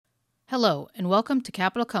Hello, and welcome to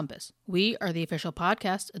Capital Compass. We are the official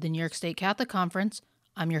podcast of the New York State Catholic Conference.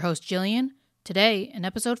 I'm your host, Jillian. Today, in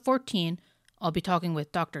episode 14, I'll be talking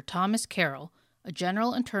with Dr. Thomas Carroll, a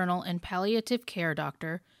general internal and palliative care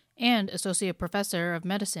doctor and associate professor of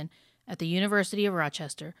medicine at the University of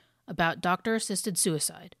Rochester, about doctor-assisted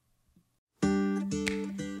suicide.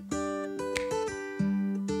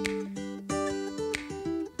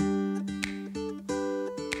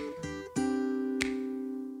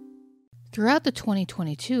 Throughout the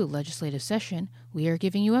 2022 legislative session, we are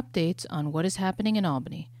giving you updates on what is happening in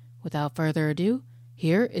Albany. Without further ado,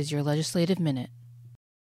 here is your Legislative Minute.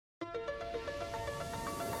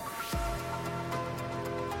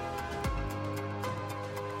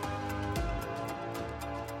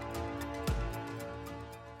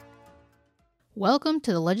 Welcome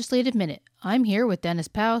to the Legislative Minute. I'm here with Dennis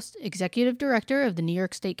Paust, Executive Director of the New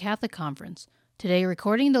York State Catholic Conference. Today,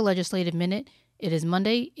 recording the Legislative Minute, it is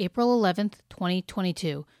Monday, April 11th,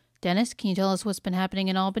 2022. Dennis, can you tell us what's been happening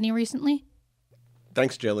in Albany recently?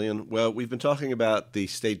 Thanks, Jillian. Well, we've been talking about the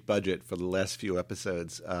state budget for the last few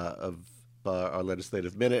episodes of our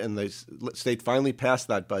Legislative Minute, and the state finally passed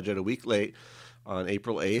that budget a week late on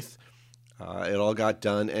April 8th. It all got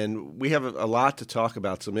done, and we have a lot to talk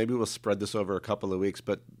about, so maybe we'll spread this over a couple of weeks.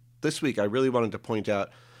 But this week, I really wanted to point out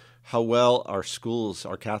how well our schools,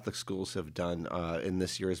 our Catholic schools, have done in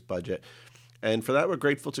this year's budget. And for that, we're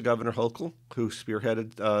grateful to Governor Hochul, who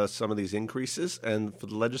spearheaded some of these increases, and for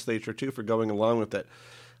the legislature, too, for going along with it.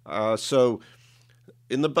 So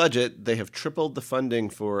in the budget, they have tripled the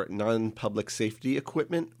funding for non-public safety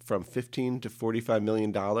equipment from $15 to $45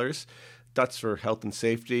 million. That's for health and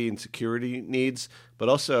safety and security needs. But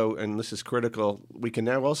also, and this is critical, we can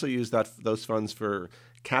now also use those funds for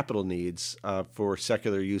capital needs for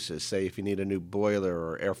secular uses. Say if you need a new boiler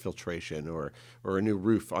or air filtration or a new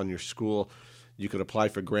roof on your school, you could apply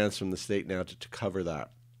for grants from the state now to cover that.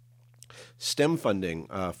 STEM funding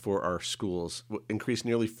for our schools increased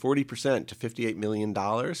nearly 40% to $58 million.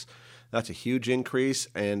 That's a huge increase,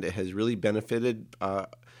 and it has really benefited our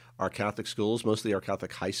Catholic schools, mostly our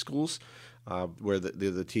Catholic high schools, where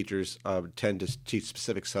the teachers tend to teach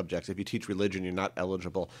specific subjects. If you teach religion, you're not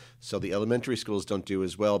eligible. So the elementary schools don't do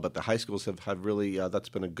as well, but the high schools have really, that's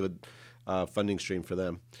been a good funding stream for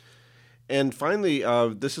them. And finally,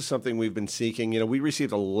 this is something we've been seeking. We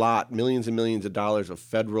received millions and millions of dollars of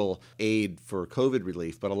federal aid for COVID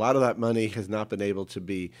relief, but a lot of that money has not been able to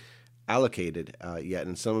be allocated yet,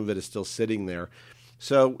 and some of it is still sitting there.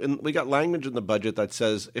 So we got language in the budget that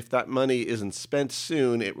says if that money isn't spent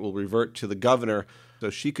soon, it will revert to the governor, so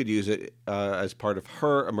she could use it as part of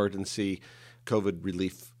her emergency COVID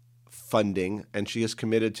relief funding, and she is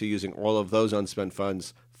committed to using all of those unspent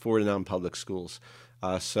funds for non-public schools.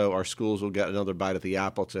 So our schools will get another bite at the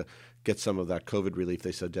apple to get some of that COVID relief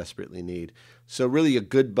they so desperately need. So really a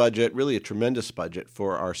good budget, really a tremendous budget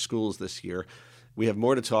for our schools this year. We have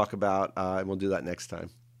more to talk about, and we'll do that next time.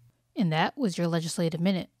 And that was your Legislative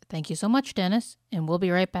Minute. Thank you so much, Dennis, and we'll be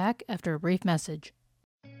right back after a brief message.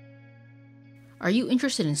 Are you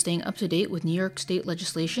interested in staying up to date with New York State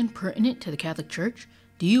legislation pertinent to the Catholic Church?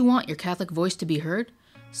 Do you want your Catholic voice to be heard?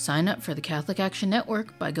 Sign up for the Catholic Action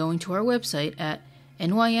Network by going to our website at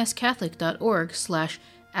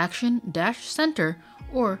nyscatholic.org/action-center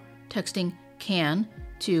or texting CAN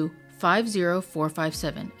to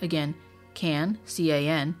 50457. Again, CAN,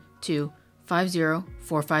 C-A-N, to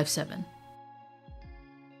 50457.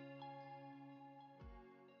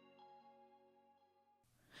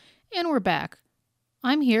 And we're back.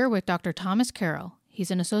 I'm here with Dr. Thomas Carroll. He's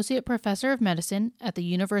an associate professor of medicine at the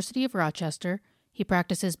University of Rochester. He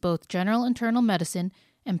practices both general internal medicine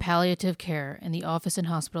and palliative care in the office and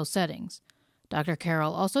hospital settings. Dr.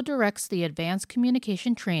 Carroll also directs the Advanced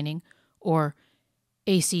Communication Training, or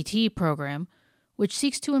ACT program, which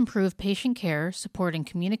seeks to improve patient care, supporting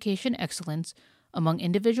communication excellence among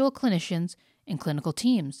individual clinicians and clinical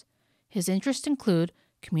teams. His interests include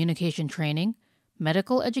communication training,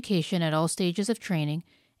 medical education at all stages of training,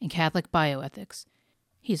 and Catholic bioethics.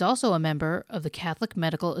 He's also a member of the Catholic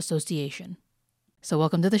Medical Association. So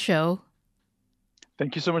welcome to the show.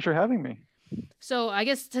 Thank you so much for having me. So I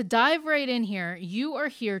guess to dive right in here, you are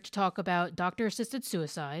here to talk about doctor-assisted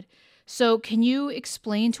suicide. So can you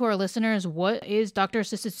explain to our listeners what is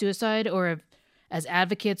doctor-assisted suicide, or as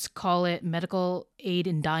advocates call it, medical aid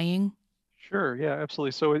in dying? Sure. Yeah,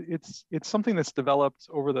 absolutely. So it's something that's developed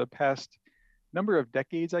over the past number of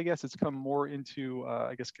decades, I guess. It's come more into,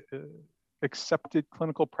 accepted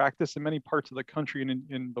clinical practice in many parts of the country and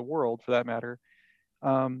in the world, for that matter.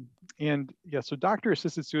 So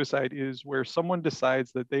doctor-assisted suicide is where someone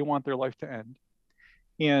decides that they want their life to end.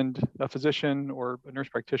 and a physician or a nurse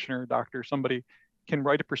practitioner, doctor, somebody can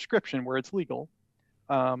write a prescription where it's legal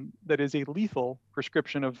that is a lethal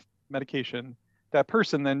prescription of medication. That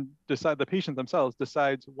person then the patient themselves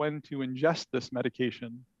decides when to ingest this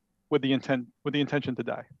medication with the intention to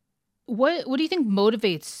die. What do you think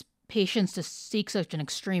motivates patients to seek such an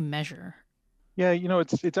extreme measure? Yeah,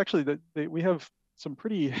 it's actually that we have some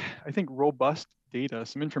pretty, I think, robust data,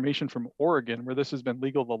 some information from Oregon where this has been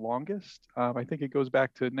legal the longest. I think it goes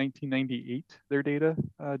back to 1998, their data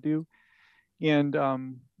do. And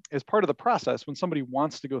as part of the process, when somebody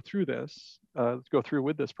wants to go through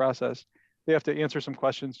with this process, they have to answer some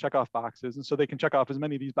questions, check off boxes. And so they can check off as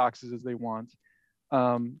many of these boxes as they want.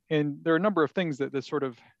 And there are a number of things that sort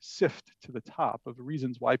of sift to the top of the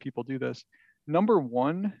reasons why people do this. Number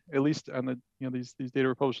one, at least on the these data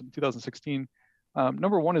were published in 2016.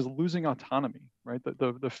 Number one is losing autonomy, right?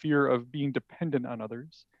 The fear of being dependent on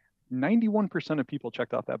others. 91% of people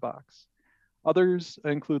checked off that box. Others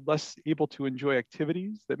include less able to enjoy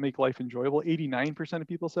activities that make life enjoyable. 89% of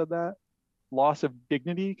people said that. Loss of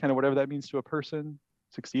dignity, kind of whatever that means to a person,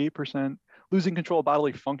 68%. Losing control of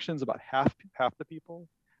bodily functions, about half the people.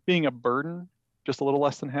 Being a burden, just a little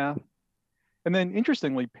less than half. And then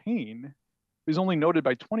interestingly, pain is only noted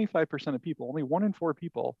by 25% of people. Only 1 in 4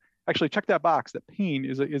 people actually check that box that pain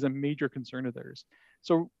is a major concern of theirs.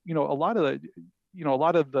 So, a lot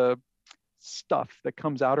of the stuff that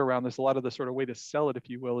comes out around this, a lot of the sort of way to sell it, if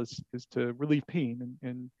you will, is to relieve pain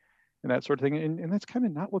and that sort of thing. And that's kind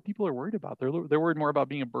of not what people are worried about. They're worried more about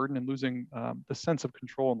being a burden and losing the sense of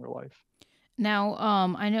control in their life. Now,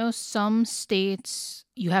 I know some states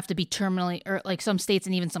you have to be terminally, or like some states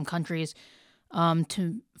and even some countries,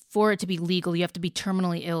 for it to be legal, you have to be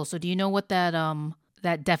terminally ill. So do you know what that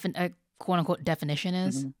quote unquote definition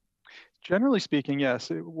is? Mm-hmm. Generally speaking,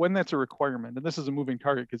 yes, when that's a requirement, and this is a moving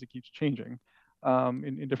target because it keeps changing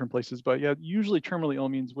in different places. But yeah, usually terminally ill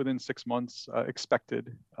means within 6 months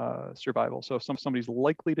expected survival. So if somebody's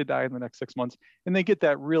likely to die in the next 6 months, and they get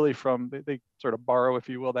that really from, they sort of borrow, if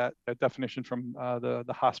you will, that definition from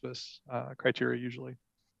the hospice criteria usually.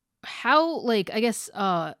 How, I guess,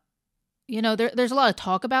 there's a lot of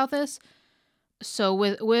talk about this. So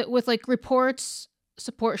with reports,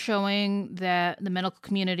 support showing that the medical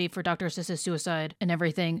community for doctor-assisted suicide and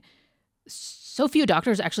everything, so few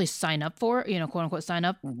doctors actually sign up for, quote unquote, sign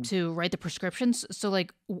up mm-hmm. to write the prescriptions. So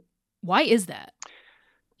why is that?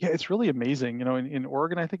 Yeah, it's really amazing. In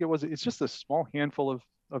Oregon, I think it's just a small handful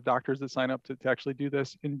of doctors that sign up to actually do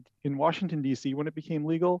this. In Washington, D.C., when it became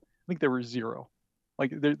legal, I think there were 0.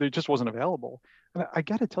 There just wasn't available. And I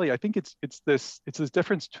got to tell you, I think it's this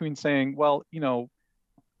difference between saying, well,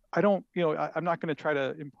 I'm not going to try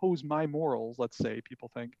to impose my morals, let's say,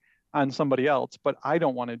 people think, on somebody else, but I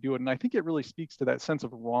don't want to do it. And I think it really speaks to that sense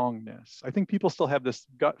of wrongness. I think people still have this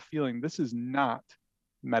gut feeling, this is not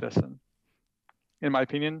medicine. In my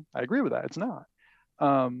opinion, I agree with that. It's not.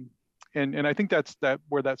 And I think that's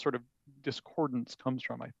where that sort of discordance comes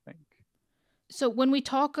from, I think. So when we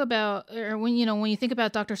talk about, or when you think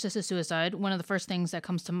about doctor-assisted suicide, one of the first things that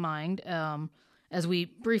comes to mind, as we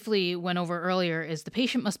briefly went over earlier, is the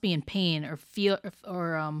patient must be in pain or feel,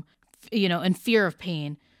 in fear of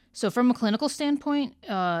pain. So from a clinical standpoint,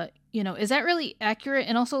 is that really accurate?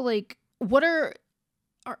 And also, aren't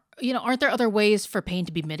there other ways for pain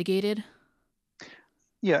to be mitigated?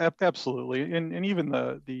 Yeah, absolutely. And even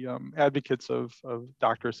the advocates of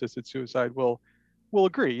doctor-assisted suicide will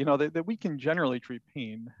agree, that we can generally treat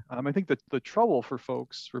pain. I think that the trouble for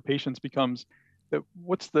patients becomes that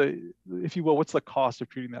what's the cost of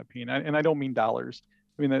treating that pain? And I don't mean dollars.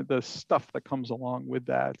 I mean the stuff that comes along with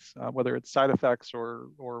that, whether it's side effects or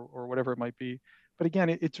whatever it might be. But again,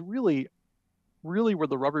 it's really where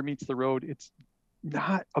the rubber meets the road. It's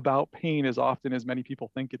not about pain as often as many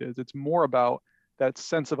people think it is. It's more about that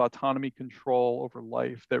sense of autonomy, control over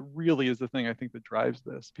life that really is the thing I think that drives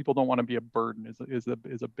this. People don't want to be a burden is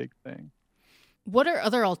a big thing. What are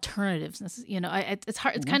other alternatives? It's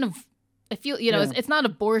hard. It's kind of, I feel, it's not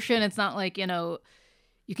abortion. It's not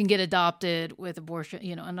you can get adopted with abortion,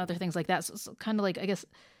 and other things like that. So kind of I guess,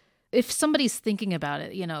 if somebody's thinking about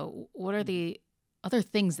it, what are the other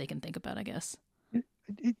things they can think about, I guess?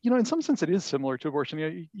 In some sense, it is similar to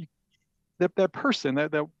abortion. That person,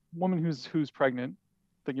 that woman who's pregnant,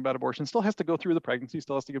 thinking about abortion, still has to go through the pregnancy,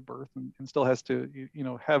 still has to give birth, and still has to,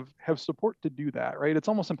 have support to do that, right? It's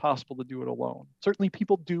almost impossible to do it alone. Certainly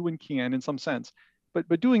people do and can in some sense,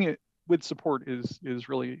 but doing it with support is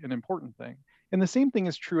really an important thing. And the same thing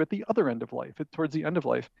is true at the other end of life, towards the end of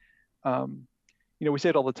life. We say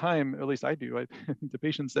it all the time, at least I do, to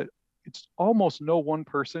patients, that it's almost no one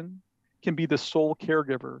person can be the sole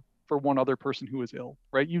caregiver for one other person who is ill,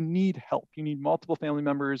 right? You need help. You need multiple family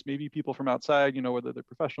members, maybe people from outside, whether they're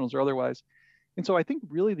professionals or otherwise. And so I think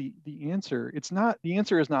really the answer, the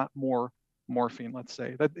answer is not more morphine, let's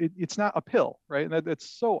say. That it's not a pill, right? And that's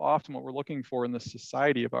so often what we're looking for in this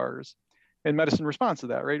society of ours. And medicine responds to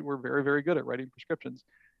that, right? We're very, very good at writing prescriptions,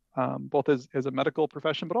 both as a medical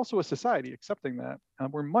profession, but also a society accepting that.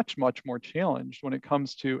 We're much, much more challenged when it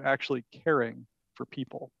comes to actually caring for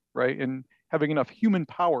people, right? And having enough human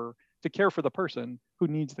power to care for the person who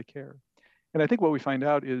needs the care. And I think what we find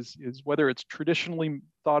out is whether it's traditionally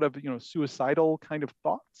thought of, suicidal kind of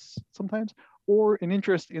thoughts sometimes, or an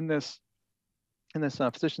interest in this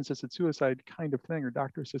physician-assisted suicide kind of thing, or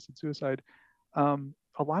doctor-assisted suicide,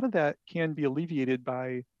 a lot of that can be alleviated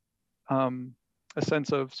by a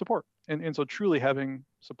sense of support. And so truly having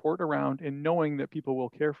support around and knowing that people will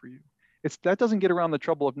care for you. That doesn't get around the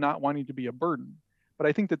trouble of not wanting to be a burden. But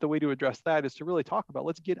I think that the way to address that is to really talk about,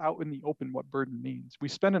 let's get out in the open what burden means. We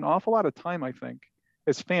spend an awful lot of time, I think,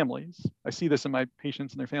 as families. I see this in my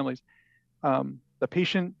patients and their families. The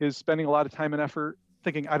patient is spending a lot of time and effort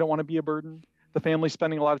thinking, I don't want to be a burden. The family's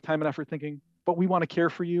spending a lot of time and effort thinking, but we want to care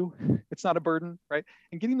for you. It's not a burden, right?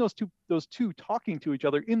 And getting those two talking to each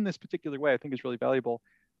other in this particular way, I think is really valuable,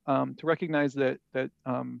 to recognize that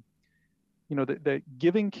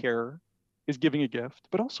giving care is giving a gift,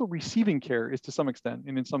 but also receiving care is to some extent,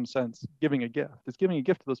 and in some sense, giving a gift. It's giving a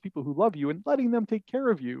gift to those people who love you and letting them take care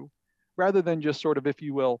of you, rather than just sort of, if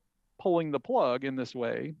you will, pulling the plug in this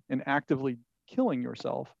way and actively killing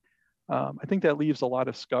yourself. I think that leaves a lot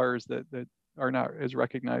of scars that are not as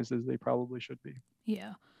recognized as they probably should be.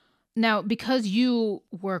 Yeah. Now, because you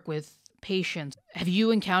work with patients, have you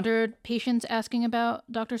encountered patients asking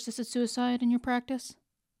about doctor-assisted suicide in your practice?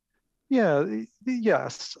 Yeah,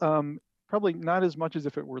 yes. Probably not as much as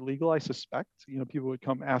if it were legal, I suspect. People would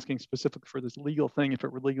come asking specific for this legal thing if it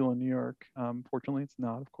were legal in New York. Fortunately, it's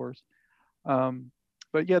not, of course.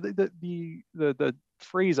 But yeah, the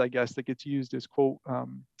phrase, I guess, that gets used is, quote,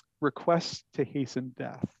 requests to hasten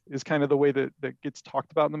death is kind of the way that gets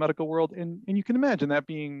talked about in the medical world. And you can imagine that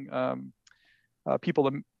being people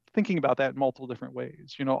thinking about that in multiple different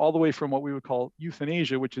ways, all the way from what we would call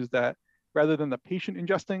euthanasia, which is that rather than the patient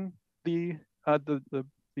ingesting the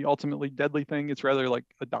ultimately deadly thing, it's rather like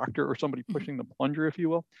a doctor or somebody pushing the plunger, if you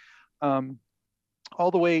will. All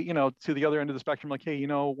the way, to the other end of the spectrum, like, hey,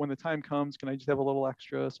 when the time comes, can I just have a little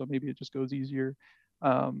extra? So maybe it just goes easier.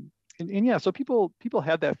 And yeah, so people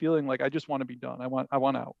had that feeling like, I just want to be done. I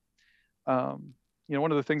want out.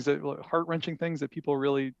 One of the things heart-wrenching things that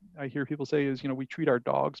I hear people say is, we treat our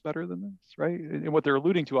dogs better than this, right? And what they're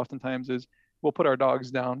alluding to oftentimes is we'll put our dogs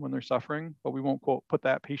down when they're suffering, but we won't, quote, put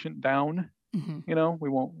that patient down. Mm-hmm. We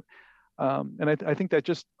won't. And I think that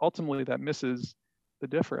just ultimately that misses the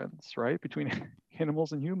difference, right, between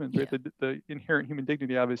animals and humans, right? The inherent human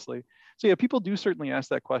dignity, obviously. So yeah, people do certainly ask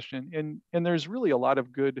that question, and there's really a lot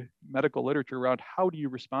of good medical literature around how do you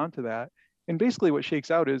respond to that. And basically, what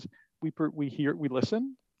shakes out is we hear, we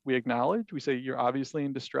listen, we acknowledge, we say, you're obviously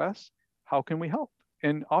in distress. How can we help?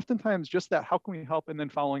 And oftentimes, just that, how can we help, and then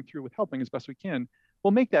following through with helping as best we can,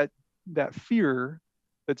 will make that fear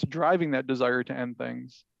that's driving that desire to end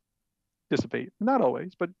things dissipate. Not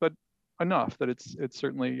always, but enough that it's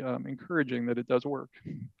certainly encouraging that it does work.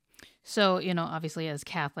 So, obviously as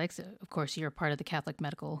Catholics, of course, you're part of the Catholic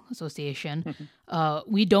Medical Association.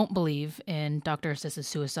 We don't believe in doctor-assisted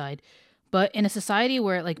suicide, but in a society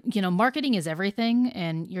where, marketing is everything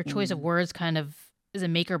and your choice of words kind of is a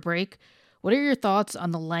make or break, what are your thoughts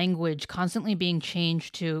on the language constantly being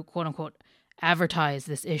changed to, quote unquote, advertise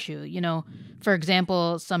this issue? For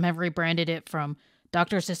example, some have rebranded it from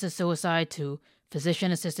doctor-assisted suicide to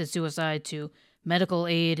physician-assisted suicide to medical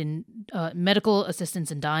aid and medical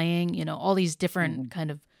assistance in dying, all these different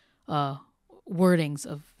kind of wordings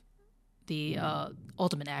of the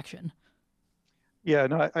ultimate action. Yeah,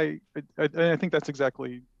 no, I think that's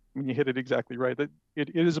exactly, you hit it exactly right. That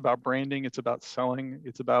it is about branding, it's about selling,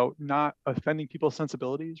 it's about not offending people's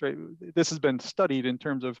sensibilities, right? This has been studied in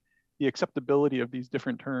terms of the acceptability of these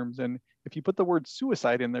different terms. And if you put the word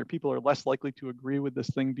suicide in there, people are less likely to agree with this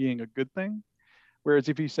thing being a good thing. Whereas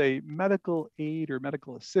if you say medical aid or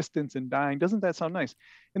medical assistance in dying, doesn't that sound nice?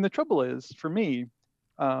 And the trouble is, for me,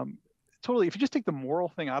 totally, if you just take the moral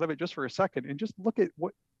thing out of it just for a second and just look at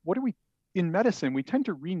what are we, in medicine, we tend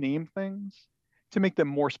to rename things to make them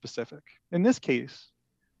more specific. In this case,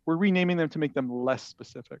 we're renaming them to make them less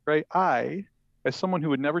specific, right? I, as someone who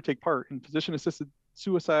would never take part in physician-assisted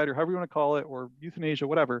suicide or however you want to call it, or euthanasia,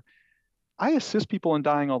 whatever, I assist people in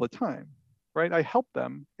dying all the time, right? I help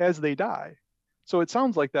them as they die. So it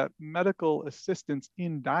sounds like that medical assistance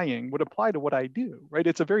in dying would apply to what I do, right?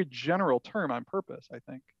 It's a very general term on purpose, I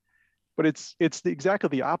think. But it's exactly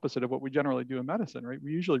the opposite of what we generally do in medicine, right?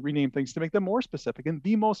 We usually rename things to make them more specific. And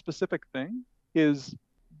the most specific thing is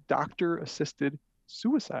doctor-assisted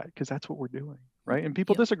suicide, because that's what we're doing, right? And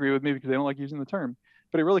people disagree with me because they don't like using the term.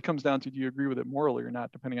 But it really comes down to, do you agree with it morally or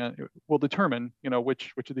not? Depending on, it will determine,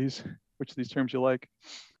 which of these terms you like.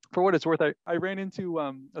 For what it's worth, I ran into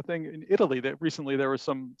a thing in Italy that recently there was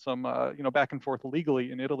some back and forth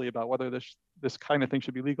legally in Italy about whether this kind of thing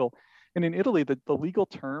should be legal. And in Italy, the legal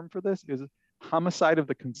term for this is homicide of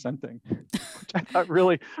the consenting, which I thought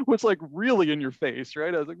really was like really in your face,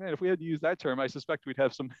 right? I was like, man, if we had to use that term, I suspect we'd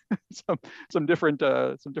have some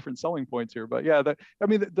different selling points here. But yeah,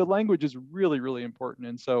 the language is really, really important.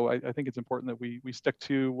 And so I think it's important that we stick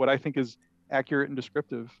to what I think is accurate and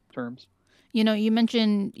descriptive terms. You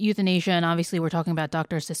mentioned euthanasia, and obviously we're talking about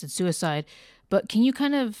doctor-assisted suicide, but can you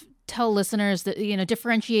kind of tell listeners that,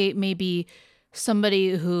 differentiate maybe somebody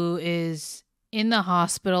who is in the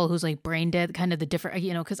hospital who's like brain dead, kind of the different,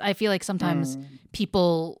 because I feel like sometimes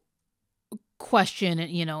people question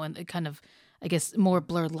it, and kind of, I guess, more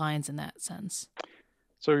blurred lines in that sense.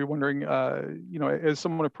 So you're wondering, as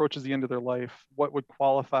someone approaches the end of their life, what would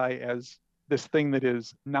qualify as this thing that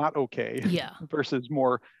is not okay versus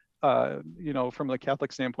more from the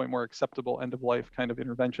Catholic standpoint, more acceptable end of life kind of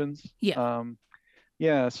interventions.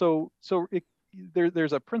 So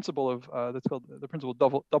there's a principle of that's called the principle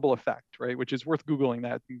of double effect, right? Which is worth Googling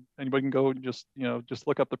that. Anybody can go and just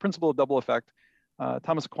look up the principle of double effect.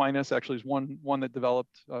 Thomas Aquinas actually is one that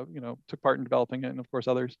developed, took part in developing it, and of course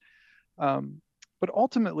others. But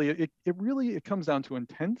ultimately, it comes down to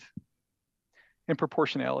intent and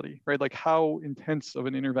proportionality, right? Like how intense of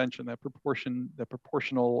an intervention, that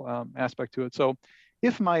proportional aspect to it. So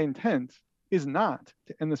if my intent is not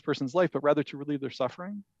to end this person's life, but rather to relieve their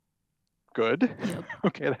suffering, good. Yep.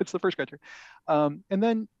 Okay, that's the first criteria. And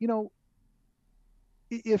then, and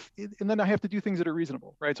then I have to do things that are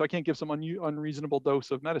reasonable, right? So I can't give some unreasonable dose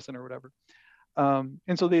of medicine or whatever.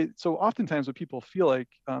 And so oftentimes what people feel like,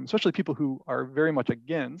 especially people who are very much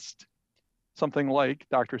against something like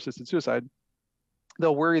doctor-assisted suicide,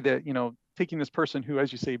 they'll worry that, taking this person who,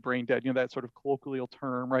 as you say, brain dead, that sort of colloquial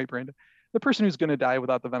term, right? Brain dead, the person who's going to die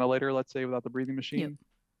without the ventilator, let's say, without the breathing machine,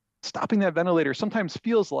 stopping that ventilator sometimes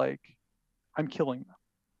feels like I'm killing them.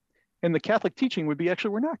 And the Catholic teaching would be,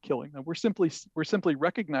 actually, we're not killing them. We're simply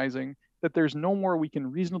recognizing that there's no more we can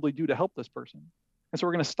reasonably do to help this person. And so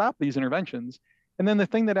we're going to stop these interventions. And then the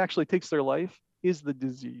thing that actually takes their life is the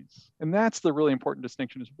disease. And that's the really important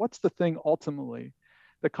distinction, is what's the thing ultimately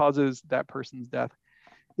that causes that person's death?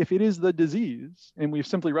 If it is the disease, and we've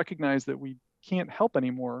simply recognized that we can't help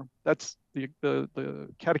anymore, that's the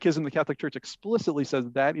Catechism of the Catholic Church explicitly says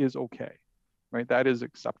that is okay, right? That is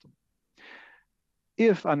acceptable.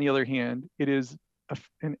 If, on the other hand, it is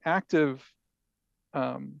an active,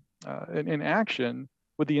 an action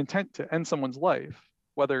with the intent to end someone's life,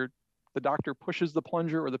 whether the doctor pushes the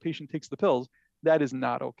plunger or the patient takes the pills, that is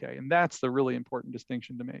not okay. And that's the really important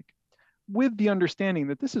distinction to make, with the understanding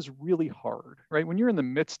that this is really hard, right? When you're in the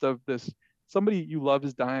midst of this, somebody you love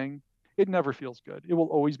is dying, it never feels good. It will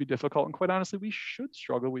always be difficult. And quite honestly, we should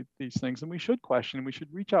struggle with these things, and we should question, and we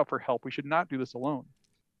should reach out for help. We should not do this alone.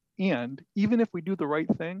 And even if we do the right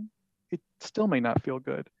thing, it still may not feel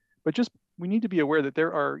good. But we need to be aware that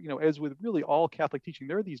there are, as with really all Catholic teaching,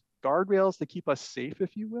 there are these guardrails to keep us safe,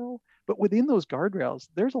 if you will. But within those guardrails,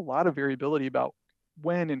 there's a lot of variability about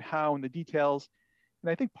when and how and the details.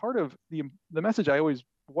 And I think part of the message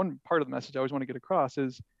one part of the message I always want to get across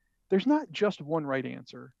is there's not just one right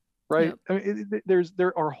answer, right? Yep. I mean,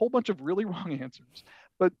 there are a whole bunch of really wrong answers,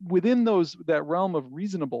 but within that realm of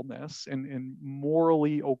reasonableness and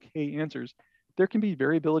morally okay answers, there can be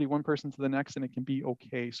variability one person to the next, and it can be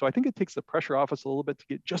okay. So I think it takes the pressure off us a little bit to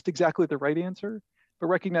get just exactly the right answer, but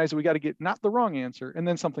recognize that we got to get not the wrong answer and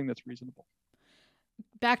then something that's reasonable.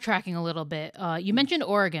 Backtracking a little bit, you mentioned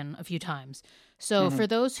Oregon a few times. So for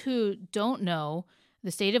those who don't know, the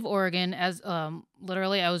state of Oregon, as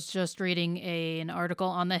literally I was just reading an article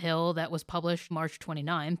on The Hill that was published March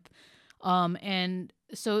 29th. And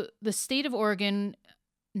so the state of Oregon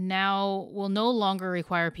now will no longer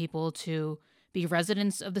require people to be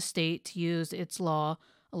residents of the state to use its law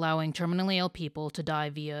allowing terminally ill people to die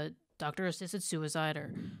via doctor-assisted suicide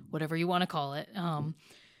or whatever you want to call it.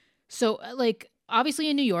 So, obviously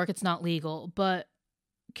in New York, it's not legal, but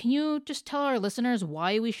can you just tell our listeners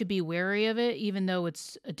why we should be wary of it, even though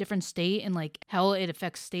it's a different state, and how it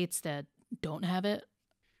affects states that don't have it?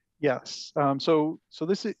 Yes. So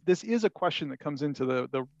this is a question that comes into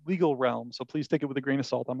the legal realm. So please take it with a grain of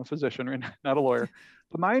salt. I'm a physician, right? Not a lawyer.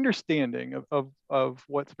 But my understanding of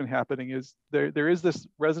what's been happening is there is this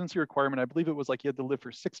residency requirement. I believe it was like you had to live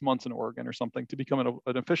for 6 months in Oregon or something to become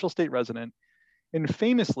an official state resident. And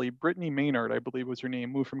famously, Brittany Maynard, I believe was her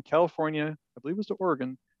name, moved from California, I believe it was to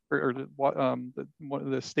Oregon, or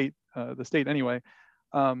the state anyway.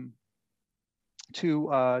 Um,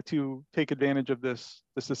 to take advantage of this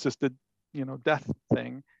assisted death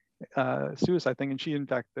thing, suicide thing, and she in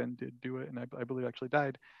fact then did do it, and I believe actually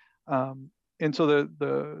died. And so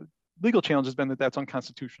the legal challenge has been that that's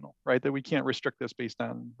unconstitutional, right? That we can't restrict this based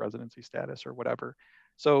on residency status or whatever.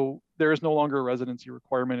 So there is no longer a residency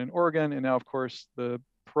requirement in Oregon, and now of course the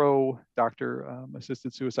pro doctor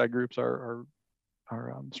assisted suicide groups are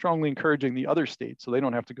strongly encouraging the other states so they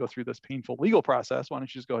don't have to go through this painful legal process. Why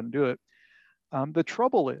don't you just go ahead and do it? The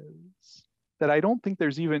trouble is that I don't think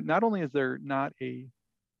there's even, not only is there not a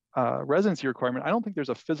residency requirement, I don't think there's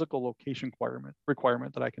a physical location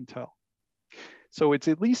requirement that I can tell. So it's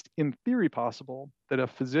at least in theory possible that a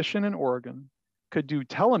physician in Oregon could do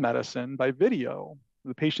telemedicine by video.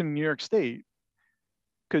 The patient in New York State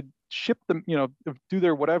could ship them, do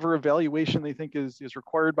their whatever evaluation they think is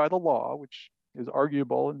required by the law, which is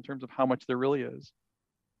arguable in terms of how much there really is,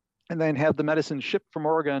 and then have the medicine shipped from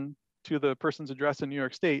Oregon to the person's address in New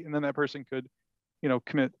York State, and then that person could,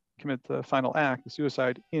 commit the final act, the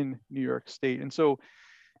suicide, in New York State. And so,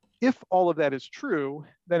 if all of that is true,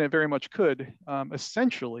 then it very much could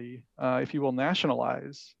essentially, if you will,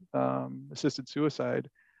 nationalize assisted suicide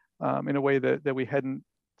in a way that we hadn't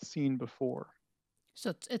seen before.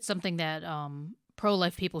 So it's something that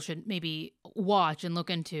pro-life people should maybe watch and look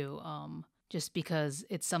into, just because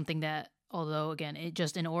it's something that, although, again, it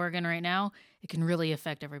just in Oregon right now, it can really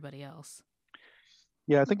affect everybody else.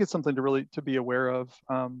 Yeah, I think it's something to be aware of.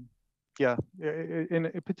 Yeah,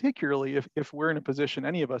 and particularly if we're in a position,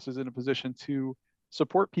 any of us is in a position to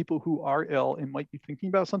support people who are ill and might be thinking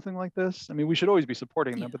about something like this. I mean, we should always be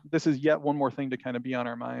supporting them, but this is yet one more thing to kind of be on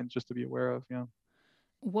our minds, just to be aware of. Yeah.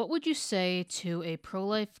 What would you say to a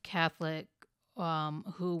pro-life Catholic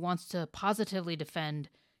who wants to positively defend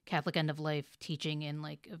Catholic end-of-life teaching in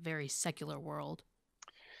like a very secular world?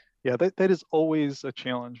 Yeah, that is always a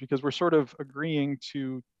challenge because we're sort of agreeing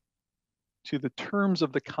to the terms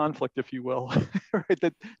of the conflict, if you will, right?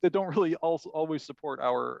 That don't really always support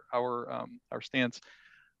our stance.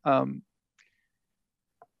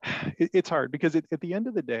 It's hard because at the end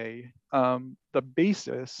of the day, the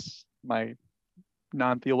basis, my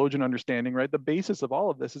non-theologian understanding, right? The basis of all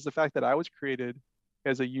of this is the fact that I was created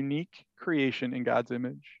as a unique creation in God's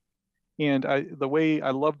image. And I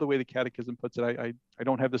love the way the Catechism puts it. I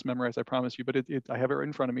don't have this memorized, I promise you, but I have it right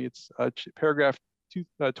in front of me. It's paragraph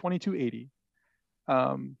 2280.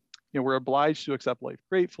 We're obliged to accept life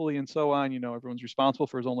gratefully and so on. Everyone's responsible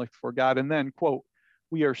for his own life before God. And then, quote,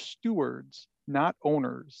 we are stewards, not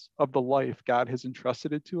owners of the life God has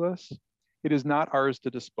entrusted it to us. It is not ours to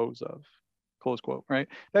dispose of, close quote, right?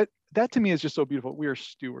 That to me is just so beautiful. We are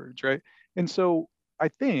stewards, right? And so I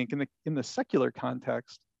think in the secular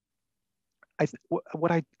context,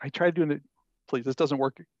 what I try to do, please, this doesn't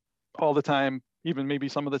work all the time, even maybe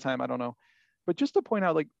some of the time, I don't know. But just to point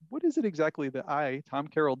out, like, what is it exactly that I, Tom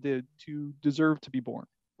Carroll, did to deserve to be born,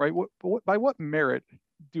 right? By what merit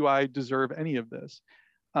do I deserve any of this?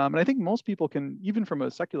 And I think most people can, even from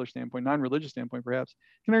a secular standpoint, non-religious standpoint, perhaps,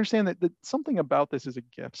 can understand that something about this is a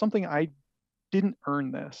gift, something I didn't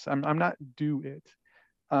earn this. I'm not due it.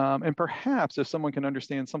 And perhaps if someone can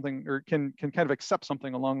understand something or can kind of accept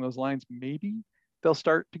something along those lines, maybe they'll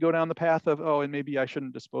start to go down the path of, oh, and maybe I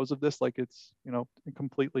shouldn't dispose of this like it's,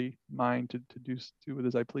 completely mine to do with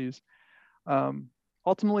as I please.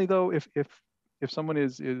 Ultimately, though, if someone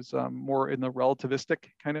is more in the relativistic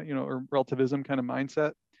kind of, or relativism kind of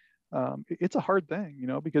mindset, it's a hard thing,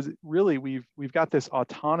 because really we've got this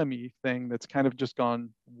autonomy thing that's kind of just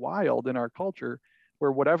gone wild in our culture,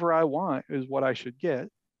 where whatever I want is what I should get.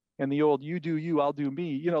 And the old, you do you, I'll do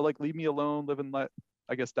me, like leave me alone, live and let,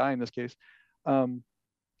 I guess, die in this case,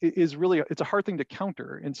 is really, it's a hard thing to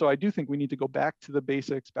counter. And so I do think we need to go back to the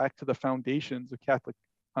basics, back to the foundations of Catholic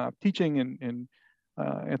teaching and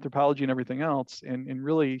anthropology and everything else, and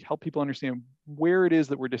really help people understand where it is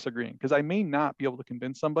that we're disagreeing. Because I may not be able to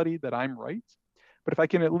convince somebody that I'm right, but if I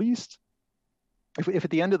can at least, if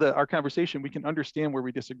at the end of our conversation we can understand where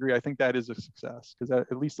we disagree, I think that is a success, because that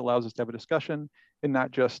at least allows us to have a discussion and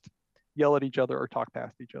not just yell at each other or talk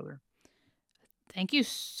past each other. Thank you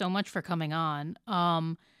so much for coming on.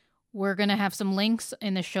 We're going to have some links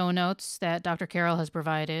in the show notes that Dr. Carroll has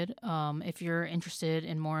provided if you're interested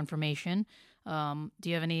in more information. Do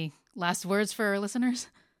you have any last words for our listeners?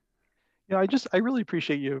 Yeah, I really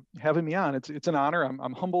appreciate you having me on. It's an honor.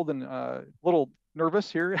 I'm humbled and a little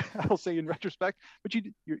nervous here, I'll say in retrospect, but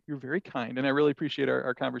you're very kind, and I really appreciate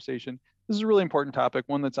our conversation. This is a really important topic,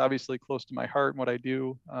 one that's obviously close to my heart and what I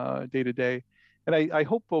do day to day, and I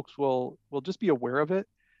hope folks will just be aware of it,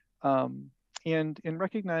 and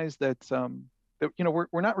recognize that that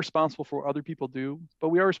we're not responsible for what other people do, but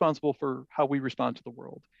we are responsible for how we respond to the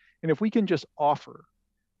world. And if we can just offer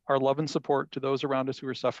our love and support to those around us who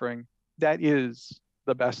are suffering, that is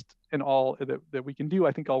the best in all that we can do.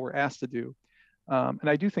 I think all we're asked to do. And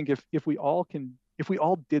I do think if we all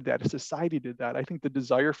did that, if society did that, I think the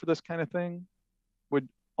desire for this kind of thing would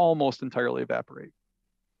almost entirely evaporate.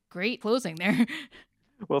 Great closing there.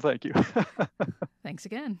 Well, thank you. Thanks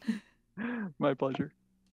again. My pleasure.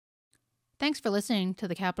 Thanks for listening to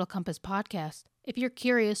the Capital Compass podcast. If you're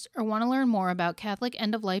curious or want to learn more about Catholic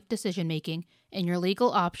end-of-life decision-making and your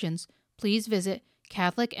legal options, please visit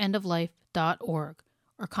catholicendoflife.org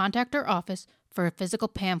or contact our office for a physical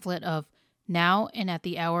pamphlet of Now and at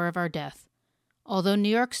the Hour of Our Death. Although New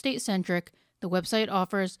York State-centric, the website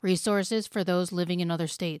offers resources for those living in other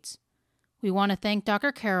states. We want to thank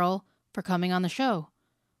Dr. Carroll for coming on the show.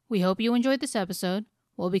 We hope you enjoyed this episode.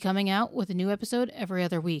 We'll be coming out with a new episode every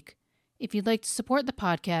other week. If you'd like to support the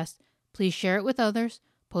podcast, please share it with others,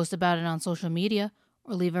 post about it on social media,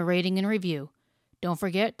 or leave a rating and review. Don't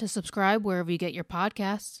forget to subscribe wherever you get your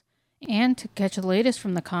podcasts. And to catch the latest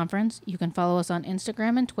from the conference, you can follow us on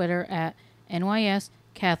Instagram and Twitter at NYS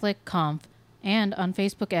Catholic Conf and on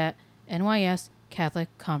Facebook at NYS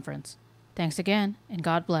Catholic Conference. Thanks again, and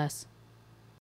God bless.